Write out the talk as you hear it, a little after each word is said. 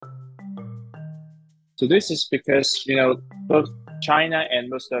So this is because, both China and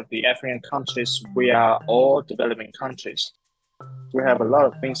most of the African countries, we are all developing countries. We have a lot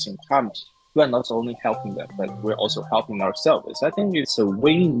of things in common. We're not only helping them, but we're also helping ourselves. I think it's a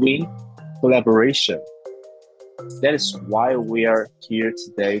win-win collaboration. That is why we are here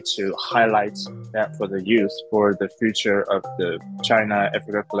today to highlight that for the youth, for the future of the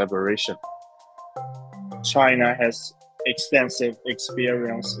China-Africa collaboration. China has extensive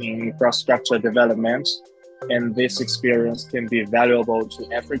experience in infrastructure development, and this experience can be valuable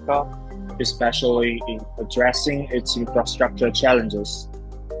to Africa, especially in addressing its infrastructure challenges.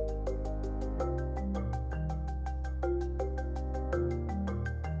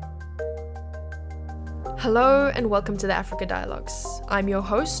 Hello and welcome to the Africa Dialogues. I'm your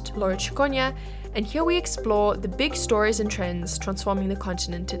host, Laura Chiconia, and here we explore the big stories and trends transforming the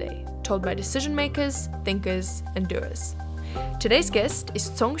continent today, told by decision makers, thinkers, and doers. Today's guest is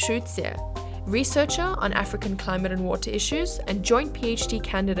Zongxu Xie, researcher on African climate and water issues and joint PhD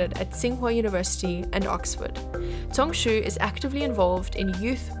candidate at Tsinghua University and Oxford. Zongxu is actively involved in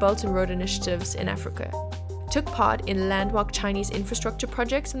youth Belt and Road initiatives in Africa. Took part in landmark Chinese infrastructure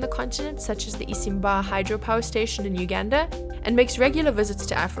projects in the continent, such as the Isimba Hydropower Station in Uganda, and makes regular visits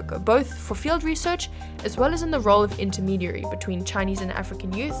to Africa, both for field research as well as in the role of intermediary between Chinese and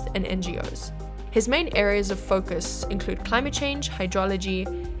African youth and NGOs. His main areas of focus include climate change, hydrology,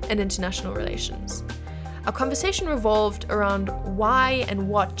 and international relations. Our conversation revolved around why and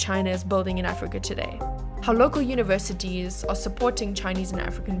what China is building in Africa today, how local universities are supporting Chinese and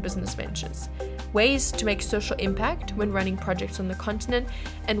African business ventures, ways to make social impact when running projects on the continent,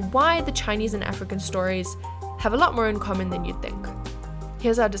 and why the Chinese and African stories have a lot more in common than you'd think.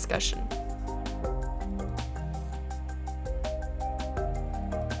 Here's our discussion.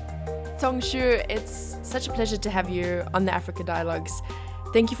 Zongxu, it's such a pleasure to have you on the Africa Dialogues.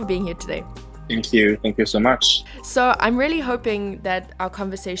 Thank you for being here today. Thank you so much. So I'm really hoping that our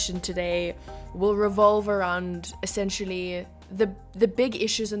conversation today will revolve around essentially the big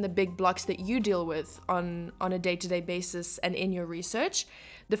issues and the big blocks that you deal with on a day-to-day basis and in your research.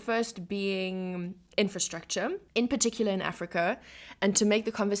 The first being infrastructure, in particular in Africa. And to make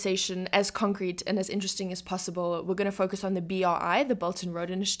the conversation as concrete and as interesting as possible, we're going to focus on the BRI, the Belt and Road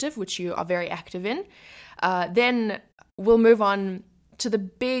Initiative, which you are very active in. Then we'll move on to the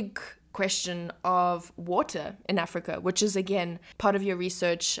big question of water in Africa, which is again part of your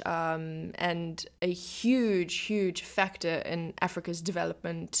research and a huge factor in Africa's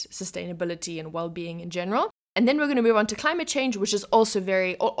development, sustainability, and well-being in general. And then we're going to move on to climate change, which is also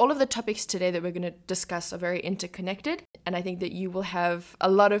all of the topics today that we're going to discuss are very interconnected. And I think that you will have a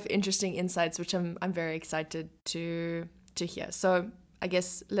lot of interesting insights, which I'm very excited to hear. So I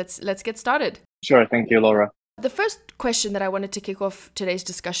guess let's get started. Sure, thank you, Laura. The first question that I wanted to kick off today's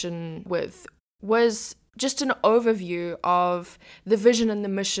discussion with was just an overview of the vision and the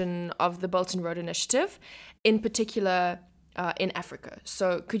mission of the Belt and Road Initiative, in particular in Africa.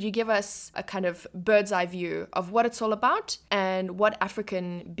 So could you give us a kind of bird's eye view of what it's all about and what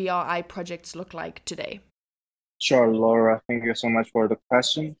African BRI projects look like today? Sure, Laura, thank you so much for the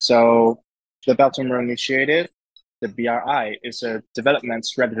question. So the Belt and Road Initiative, the BRI, is a development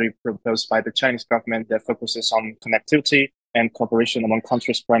strategy proposed by the Chinese government that focuses on connectivity and cooperation among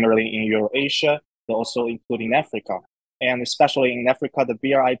countries primarily in Eurasia, but also including Africa. And especially in Africa, the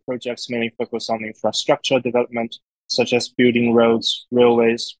BRI projects mainly focus on infrastructure development, such as building roads,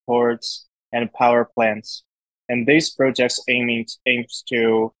 railways, ports, and power plants. And these projects aims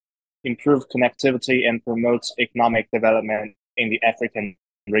to improve connectivity and promote economic development in the African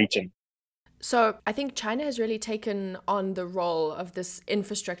region. So I think China has really taken on the role of this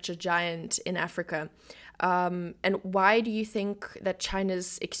infrastructure giant in Africa. And why do you think that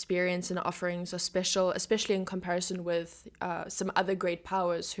China's experience and offerings are special, especially in comparison with some other great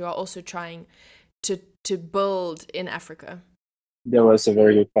powers who are also trying to build in Africa? That was a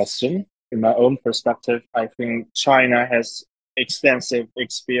very good question. In my own perspective, I think China has extensive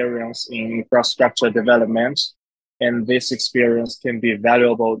experience in infrastructure development, and this experience can be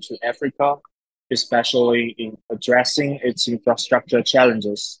valuable to Africa, especially in addressing its infrastructure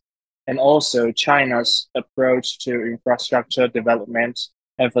challenges. And also, China's approach to infrastructure development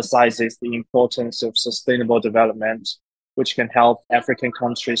emphasizes the importance of sustainable development, which can help African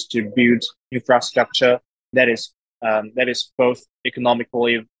countries to build infrastructure that is both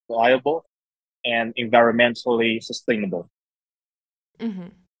economically viable and environmentally sustainable. Mm-hmm.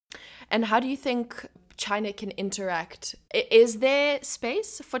 And how do you think China can interact? Is there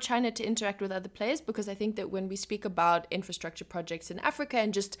space for China to interact with other players? Because I think that when we speak about infrastructure projects in Africa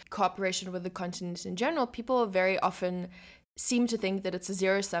and just cooperation with the continent in general, people very often seem to think that it's a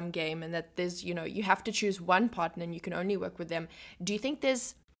zero-sum game and that there's, you have to choose one partner and you can only work with them. Do you think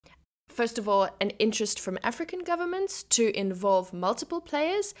there's, first of all, an interest from African governments to involve multiple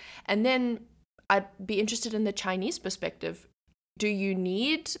players? And then I'd be interested in the Chinese perspective. Do you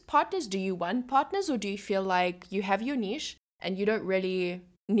need partners? Do you want partners? Or do you feel like you have your niche and you don't really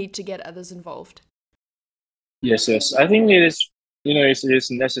need to get others involved? Yes, yes. I think it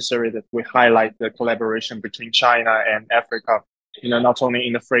is necessary that we highlight the collaboration between China and Africa, not only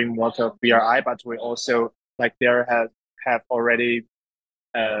in the framework of BRI, but we also like there have already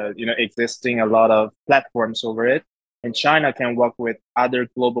existing a lot of platforms over it. And China can work with other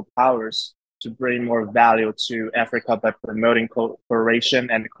global powers to bring more value to Africa by promoting cooperation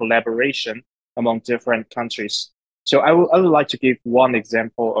and collaboration among different countries. So I would like to give one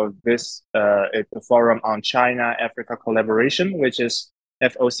example of this, the forum on China-Africa collaboration, which is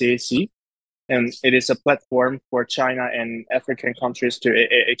FOCAC. And it is a platform for China and African countries to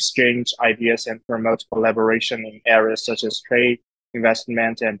exchange ideas and promote collaboration in areas such as trade,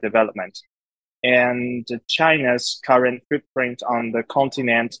 investment, and development. And China's current footprint on the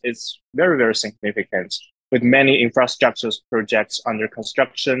continent is very, very significant, with many infrastructure projects under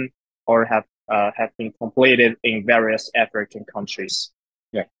construction or have been completed in various African countries.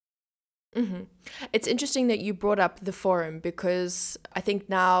 Yeah. Mm-hmm. It's interesting that you brought up the forum because I think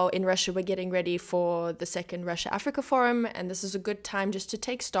now in Russia we're getting ready for the second Russia-Africa forum, and this is a good time just to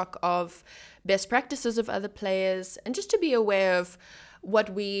take stock of best practices of other players and just to be aware of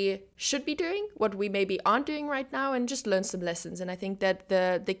what we should be doing, what we maybe aren't doing right now, and just learn some lessons. And I think that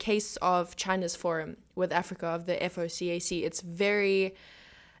the case of China's forum with Africa, of the FOCAC,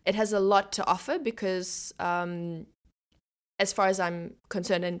 it has a lot to offer because as far as I'm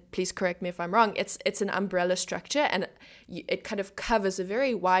concerned, and please correct me if I'm wrong, it's an umbrella structure and it kind of covers a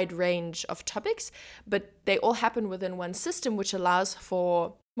very wide range of topics, but they all happen within one system, which allows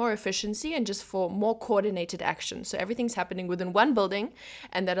for more efficiency and just for more coordinated action. So everything's happening within one building,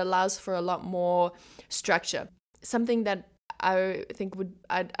 and that allows for a lot more structure. Something that I think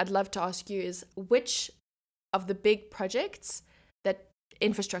I'd love to ask you is, which of the big projects, that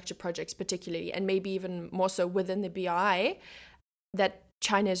infrastructure projects particularly, and maybe even more so within the BRI, that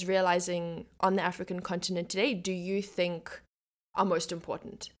China is realizing on the African continent today, do you think are most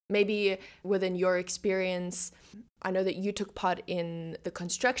important? Maybe within your experience, I know that you took part in the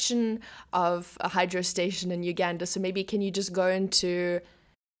construction of a hydro station in Uganda. So maybe can you just go into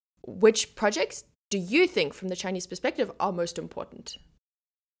which projects do you think from the Chinese perspective are most important?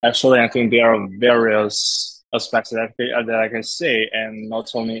 Actually, I think there are various aspects that I can say, and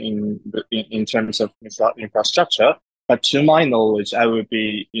not only in terms of infrastructure, but to my knowledge, I would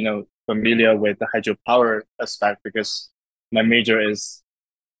be familiar with the hydropower aspect because my major is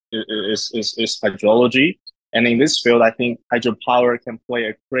hydrology. And in this field, I think hydropower can play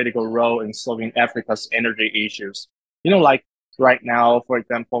a critical role in solving Africa's energy issues. Like right now, for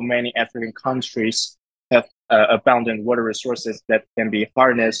example, many African countries have abundant water resources that can be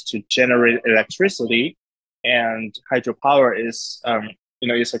harnessed to generate electricity. And hydropower is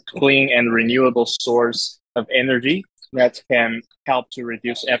a clean and renewable source of energy that can help to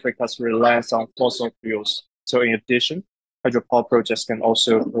reduce Africa's reliance on fossil fuels. So in addition, hydropower projects can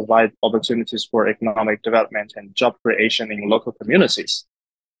also provide opportunities for economic development and job creation in local communities.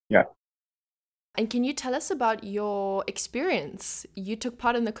 Yeah. And can you tell us about your experience? You took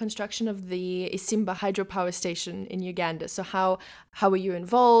part in the construction of the Isimba Hydropower Station in Uganda. So how were you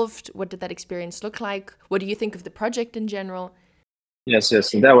involved? What did that experience look like? What do you think of the project in general? Yes.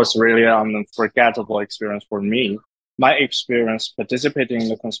 That was really an unforgettable experience for me. My experience participating in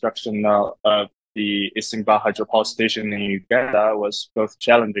the construction of the Isimba Hydropower Station in Uganda was both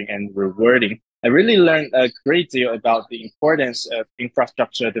challenging and rewarding. I really learned a great deal about the importance of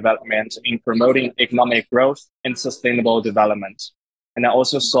infrastructure development in promoting economic growth and sustainable development. And I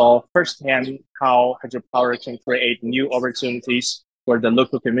also saw firsthand how hydropower can create new opportunities for the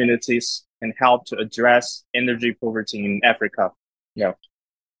local communities and help to address energy poverty in Africa. Yeah.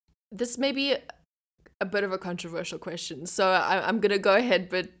 This may be a bit of a controversial question, so I'm going to go ahead,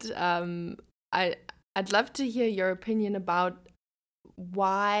 but I'd love to hear your opinion about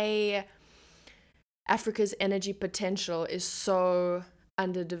why Africa's energy potential is so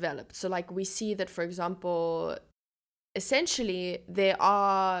underdeveloped. So like we see that, for example, essentially there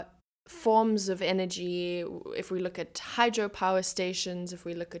are forms of energy, if we look at hydropower stations, if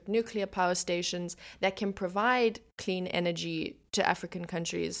we look at nuclear power stations, that can provide clean energy to African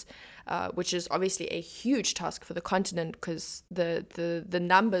countries, which is obviously a huge task for the continent because the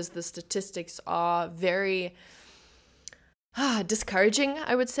numbers, the statistics are very discouraging,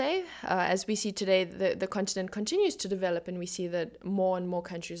 I would say. As we see today, the continent continues to develop, and we see that more and more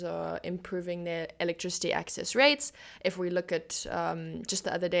countries are improving their electricity access rates. If we look at, just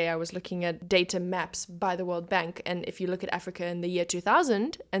the other day, I was looking at data maps by the World Bank, and if you look at Africa in the year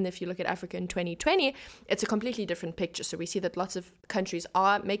 2000, and if you look at Africa in 2020, it's a completely different picture. So we see that lots of countries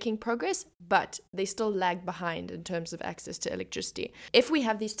are making progress, but they still lag behind in terms of access to electricity. If we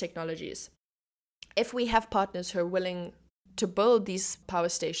have these technologies, if we have partners who are willing to build these power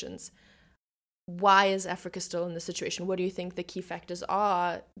stations, why is Africa still in this situation? What do you think the key factors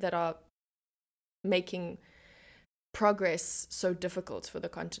are that are making progress so difficult for the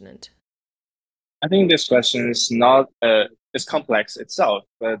continent? I think this question is not it's complex itself,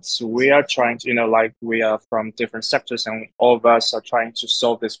 but we are trying to, like we are from different sectors and all of us are trying to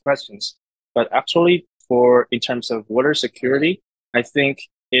solve these questions. But actually, for in terms of water security, I think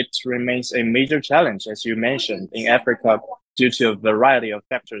it remains a major challenge, as you mentioned, in Africa, due to a variety of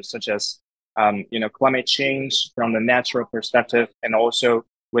factors such as climate change from the natural perspective, and also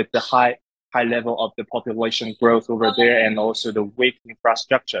with the high level of the population growth over there, and also the weak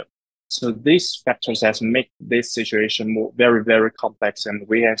infrastructure. So these factors has make this situation very, very complex, and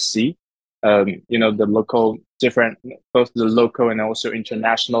we have see, the local different, both the local and also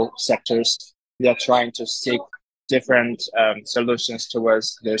international sectors, they are trying to seek different solutions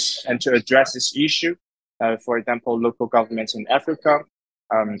towards this and to address this issue. For example, local governments in Africa,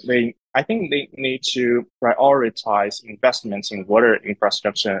 I think they need to prioritize investments in water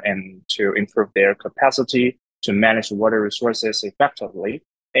infrastructure and to improve their capacity to manage water resources effectively.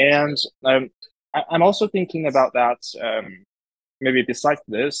 And I'm also thinking about that. Maybe besides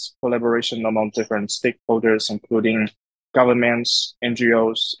this, collaboration among different stakeholders, including governments,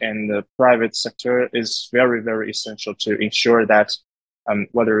 NGOs, and the private sector, is very, very essential to ensure that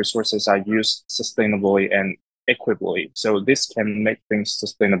water resources are used sustainably and equitably. So this can make things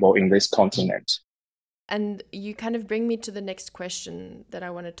sustainable in this continent. And you kind of bring me to the next question that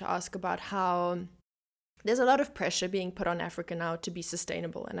I wanted to ask about how there's a lot of pressure being put on Africa now to be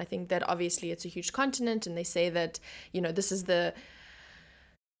sustainable. And I think that obviously it's a huge continent, and they say that,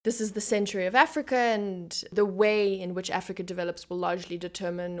 this is the century of Africa, and the way in which Africa develops will largely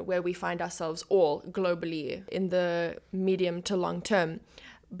determine where we find ourselves all globally in the medium to long term.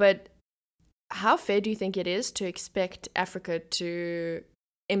 But how fair do you think it is to expect Africa to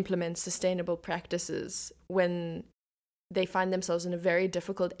implement sustainable practices when they find themselves in a very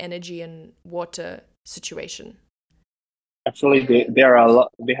difficult energy and water situation? Actually, they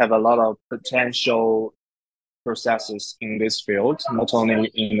have a lot of potential processes in this field, not only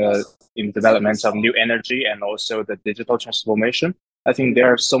in development of new energy and also the digital transformation. I think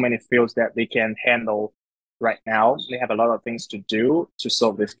there are so many fields that they can handle right now. They have a lot of things to do to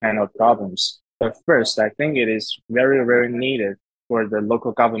solve this kind of problems. But first, I think it is very, very needed for the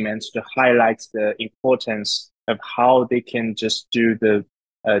local governments to highlight the importance of how they can just do the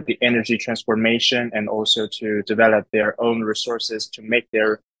energy transformation, and also to develop their own resources to make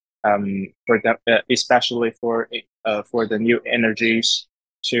their especially for the new energies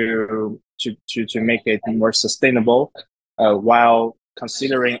to make it more sustainable, while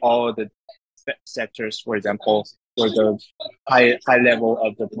considering all the sectors, for example, for the high level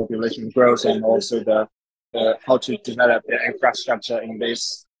of the population growth, and also the how to develop their infrastructure in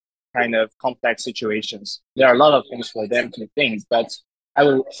this kind of complex situations. There are a lot of things for them to think, but I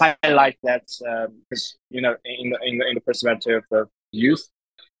will highlight that because in the perspective of youth,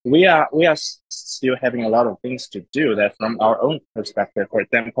 we are still having a lot of things to do that from our own perspective. For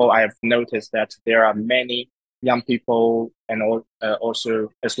example, I have noticed that there are many young people, and also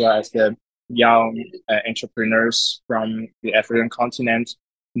as well as the young entrepreneurs from the African continent.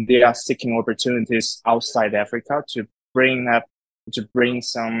 They are seeking opportunities outside Africa to bring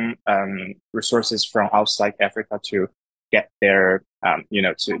some resources from outside Africa to get their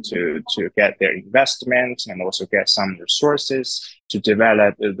to get their investment, and also get some resources to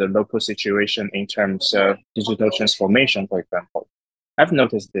develop the local situation in terms of digital transformation, for example. I've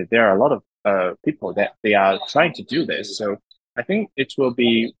noticed that there are a lot of people that they are trying to do this. So I think it will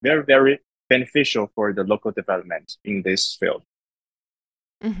be very, very beneficial for the local development in this field.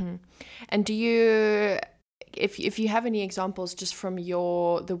 Mm-hmm. And do you, if you have any examples just from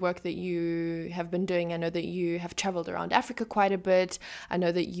the work that you have been doing, I know that you have traveled around Africa quite a bit. I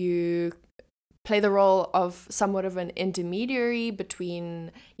know that you play the role of somewhat of an intermediary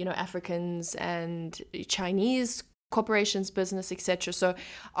between, Africans and Chinese corporations, business, etc. So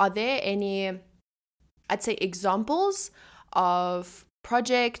are there any, I'd say, examples of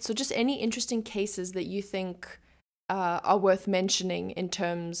projects or just any interesting cases that you think are worth mentioning in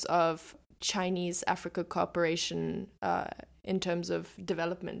terms of Chinese-Africa cooperation in terms of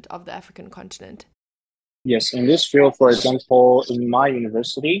development of the African continent? Yes, in this field, for example, in my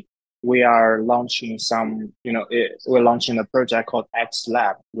university, we are launching we're launching a project called X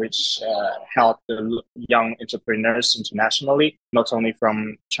Lab, which help the young entrepreneurs internationally, not only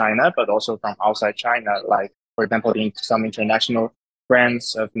from China, but also from outside China. Like, for example, some international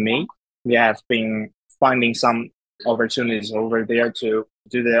friends of me, they have been finding some opportunities over there to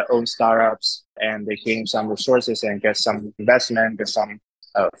do their own startups, and they gain some resources and get some investment, get some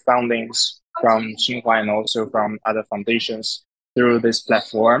fundings from Tsinghua and also from other foundations through this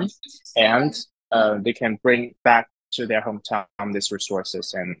platform, and they can bring back to their hometown these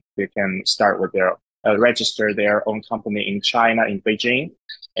resources, and they can start with their register their own company in China, in Beijing,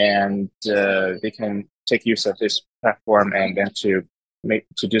 and they can take use of this platform and then to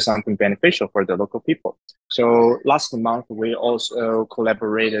do something beneficial for the local people. So last month we also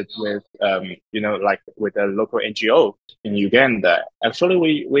collaborated with with a local NGO in Uganda. Actually,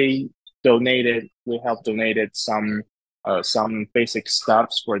 we helped donated some basic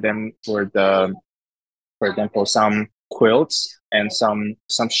stuffs for them, for example, some quilts and some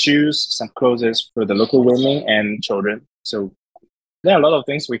shoes, some clothes for the local women and children. So there are a lot of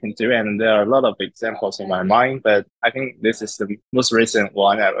things we can do, and there are a lot of examples in my mind, but I think this is the most recent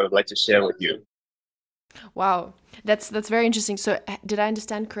one I would like to share with you. Wow, that's very interesting. So did I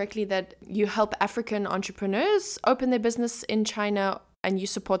understand correctly that you help African entrepreneurs open their business in China and you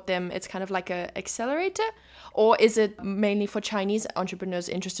support them? It's kind of like an accelerator, or is it mainly for Chinese entrepreneurs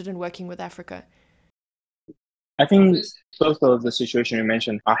interested in working with Africa? I think both of the situation you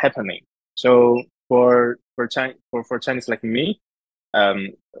mentioned are happening. So for Chinese like me,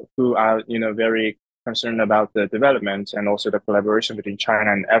 who are very concerned about the development and also the collaboration between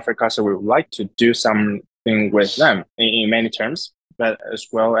China and Africa, so we would like to do something with them in many terms, but as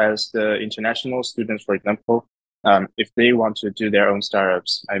well as the international students, for example, if they want to do their own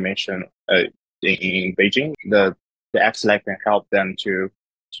startups, I mentioned in Beijing, the X-Lab can help them to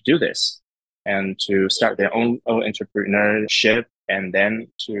do this and to start their own entrepreneurship, and then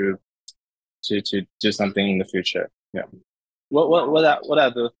to do something in the future. Yeah. What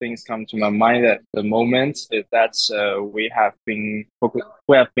are the things come to my mind at the moment is that we have been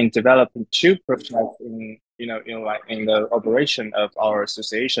developing two projects in the operation of our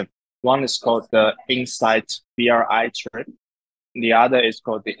association. One is called the Inside BRI trip. The other is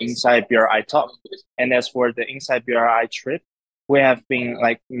called the Inside BRI Talk. And as for the Inside BRI trip, we have been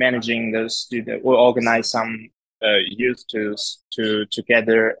managing the student. We organize some youth to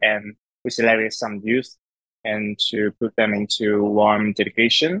together, and we select some youth and to put them into one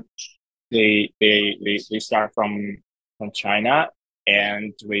delegation. They start from China,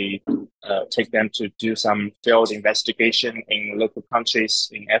 and we take them to do some field investigation in local countries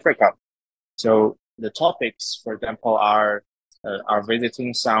in Africa. So the topics, for example, are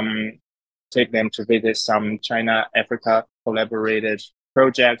take them to visit some China-Africa collaborated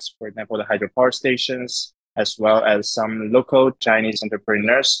projects, for example, the hydropower stations, as well as some local Chinese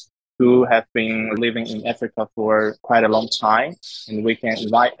entrepreneurs who have been living in Africa for quite a long time, and we can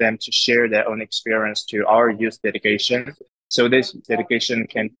invite them to share their own experience to our youth delegation. So this delegation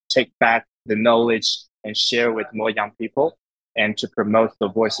can take back the knowledge and share with more young people, and to promote the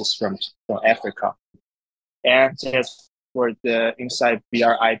voices from Africa. And as for the Inside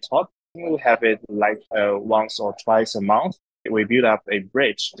BRI Talk, we have it once or twice a month. We build up a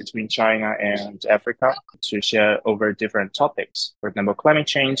bridge between China and Africa to share over different topics. For example, climate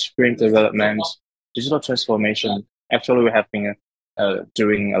change, green development, digital transformation. Actually, we have been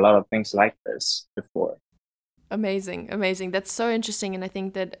doing a lot of things like this before. Amazing. That's so interesting. And I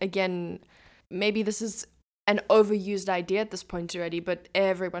think that, again, maybe this is an overused idea at this point already, but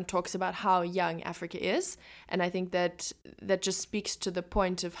everyone talks about how young Africa is. And I think that just speaks to the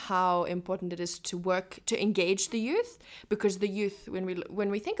point of how important it is to work to engage the youth, because the youth, when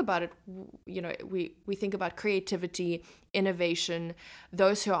we think about it, we think about creativity, innovation,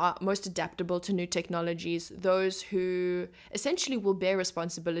 those who are most adaptable to new technologies, those who essentially will bear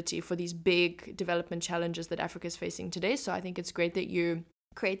responsibility for these big development challenges that Africa is facing today. So I think it's great that you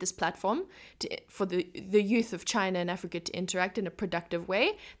create this platform for the youth of China and Africa to interact in a productive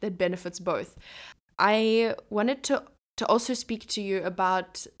way that benefits both. I wanted to also speak to you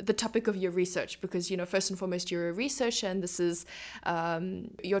about the topic of your research, because, first and foremost, you're a researcher, and this is,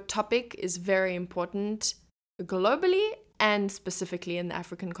 your topic is very important globally and specifically in the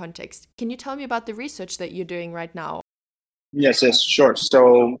African context. Can you tell me about the research that you're doing right now? Yes, sure.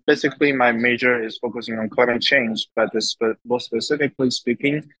 So basically, my major is focusing on climate change, but more specifically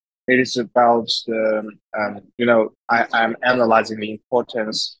speaking, it is about I'm analyzing the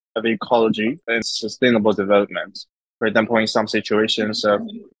importance of ecology and sustainable development. For example, in some situations of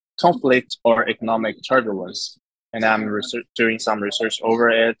conflict or economic turbulence, and I'm doing some research over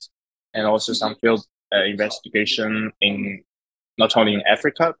it, and also some field investigation in not only in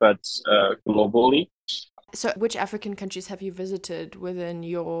Africa but globally. So, which African countries have you visited within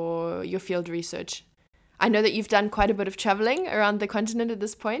your field research? I know that you've done quite a bit of traveling around the continent at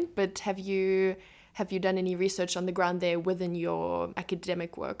this point, but have you done any research on the ground there within your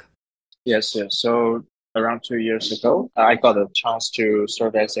academic work? Yes, yes. So around 2 years ago, I got a chance to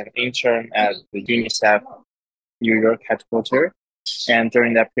serve as an intern at the UNICEF New York headquarters. And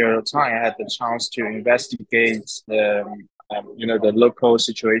during that period of time, I had the chance to investigate the local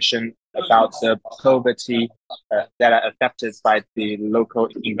situation about the poverty that are affected by the local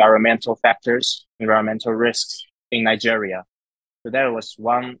environmental factors, environmental risks in Nigeria. So that was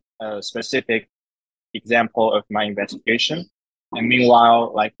one specific example of my investigation. And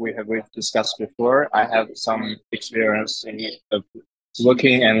meanwhile, like we've discussed before, I have some experience in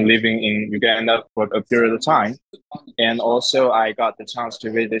working and living in Uganda for a period of time. And also I got the chance to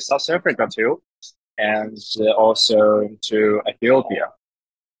visit South Africa too, and also to Ethiopia.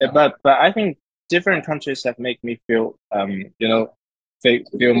 But I think different countries have made me feel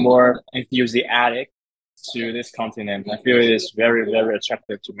feel more enthusiastic to this continent. I feel it is very, very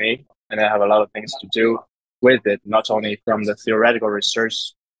attractive to me, and I have a lot of things to do with it, not only from the theoretical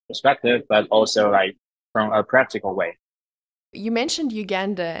research perspective, but also like from a practical way. You mentioned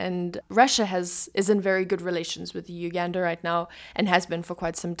Uganda, and Russia is in very good relations with Uganda right now and has been for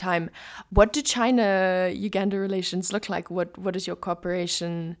quite some time. What do China-Uganda relations look like? What is your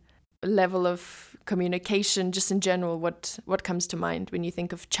cooperation level of communication, just in general? What comes to mind when you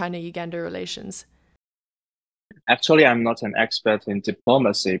think of China-Uganda relations? Actually, I'm not an expert in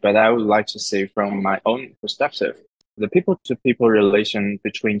diplomacy, but I would like to say from my own perspective, the people-to-people relation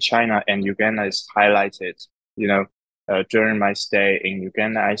between China and Uganda is highlighted. During my stay in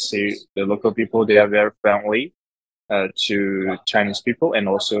Uganda, I see the local people, they are very friendly to Chinese people and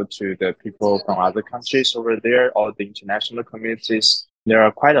also to the people from other countries over there, all the international communities. There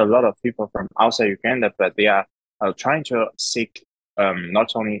are quite a lot of people from outside Uganda, but they are trying to seek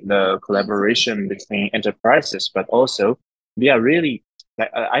not only the collaboration between enterprises, but also they are really,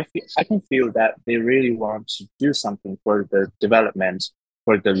 I can feel that they really want to do something for the development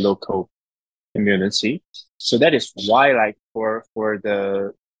for the local community. So that is why, like for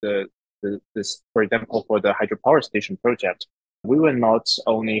this, for example, for the hydropower station project, we were not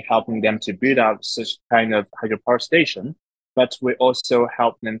only helping them to build up such kind of hydropower station, but we also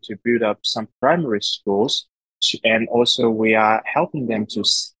help them to build up some primary schools, and also we are helping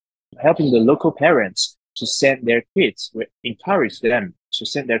helping the local parents to send their kids. We encourage them to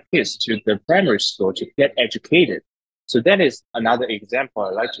send their kids to the primary school to get educated. So that is another example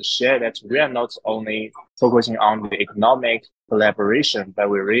I'd like to share, that we are not only focusing on the economic collaboration, but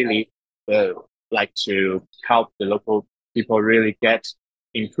we really like to help the local people really get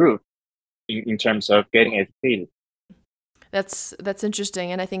improved in terms of getting educated. That's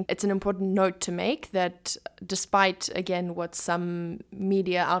interesting, and I think it's an important note to make that despite, again, what some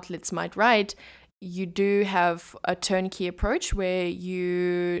media outlets might write, you do have a turnkey approach where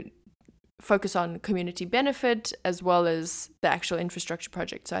you focus on community benefit as well as the actual infrastructure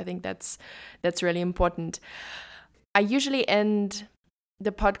project. So I think that's really important. I usually end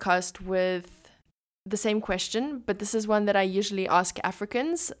the podcast with the same question, but this is one that I usually ask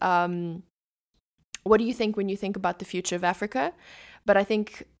Africans. What do you think when you think about the future of Africa? But I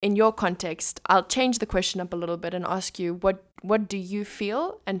think in your context, I'll change the question up a little bit and ask you, what do you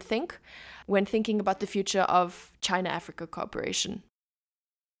feel and think when thinking about the future of China-Africa cooperation?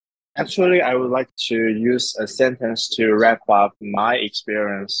 Actually, I would like to use a sentence to wrap up my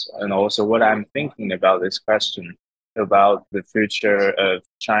experience and also what I'm thinking about this question about the future of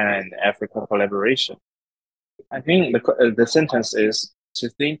China and Africa collaboration. I think the sentence is to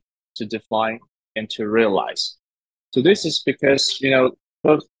think, to define, and to realize. So this is because,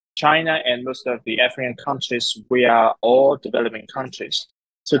 both China and most of the African countries, we are all developing countries.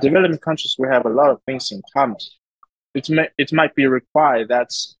 So developing countries, we have a lot of things in common. It might be required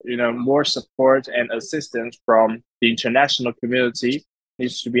that, more support and assistance from the international community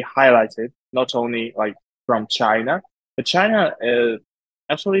needs to be highlighted, not only like from China, but China,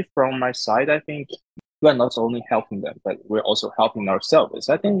 actually from my side, I think we're not only helping them, but we're also helping ourselves.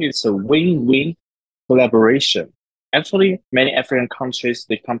 I think it's a win-win collaboration. Actually, many African countries,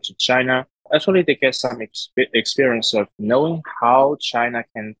 they come to China. Actually, they get some experience of knowing how China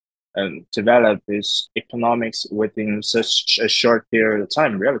can develop this economics within such a short period of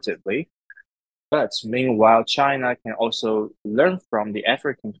time, relatively. But meanwhile, China can also learn from the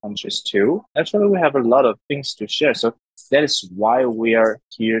African countries too. Actually, we have a lot of things to share. So that is why we are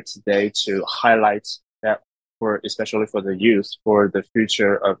here today to highlight that especially for the youth, for the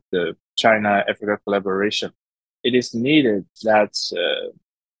future of the China-Africa collaboration. It is needed that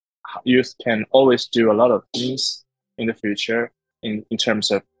youth can always do a lot of things in the future in terms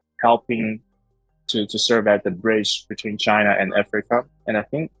of helping to serve as the bridge between China and Africa. And I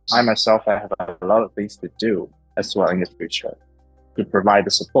think I myself I have a lot of things to do as well in the future to provide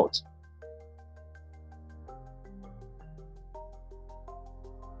the support.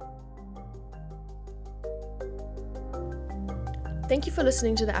 Thank you for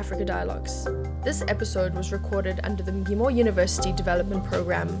listening to the Africa Dialogues. This episode was recorded under the MGIMO University Development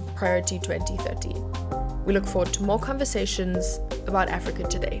Program Priority 2030. We look forward to more conversations about Africa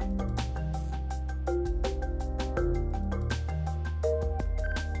today.